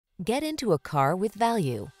Get into a car with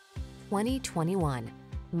value. 2021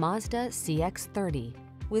 Mazda CX-30.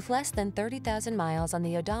 With less than 30,000 miles on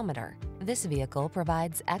the odometer, this vehicle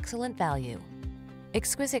provides excellent value.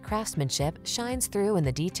 Exquisite craftsmanship shines through in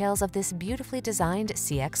the details of this beautifully designed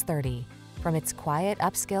CX-30. From its quiet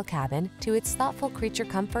upscale cabin to its thoughtful creature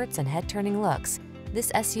comforts and head-turning looks,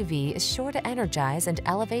 this SUV is sure to energize and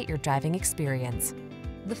elevate your driving experience.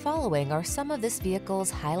 The following are some of this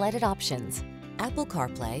vehicle's highlighted options: Apple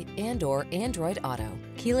CarPlay and/or Android Auto,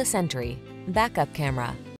 keyless entry, backup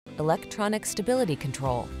camera, electronic stability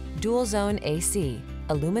control, dual zone AC,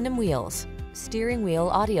 aluminum wheels, steering wheel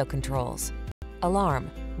audio controls, alarm,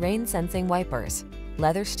 rain sensing wipers,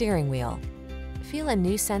 leather steering wheel. Feel a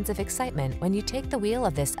new sense of excitement when you take the wheel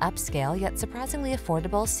of this upscale yet surprisingly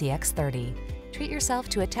affordable CX-30. Treat yourself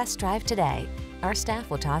to a test drive today. Our staff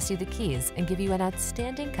will toss you the keys and give you an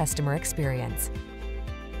outstanding customer experience.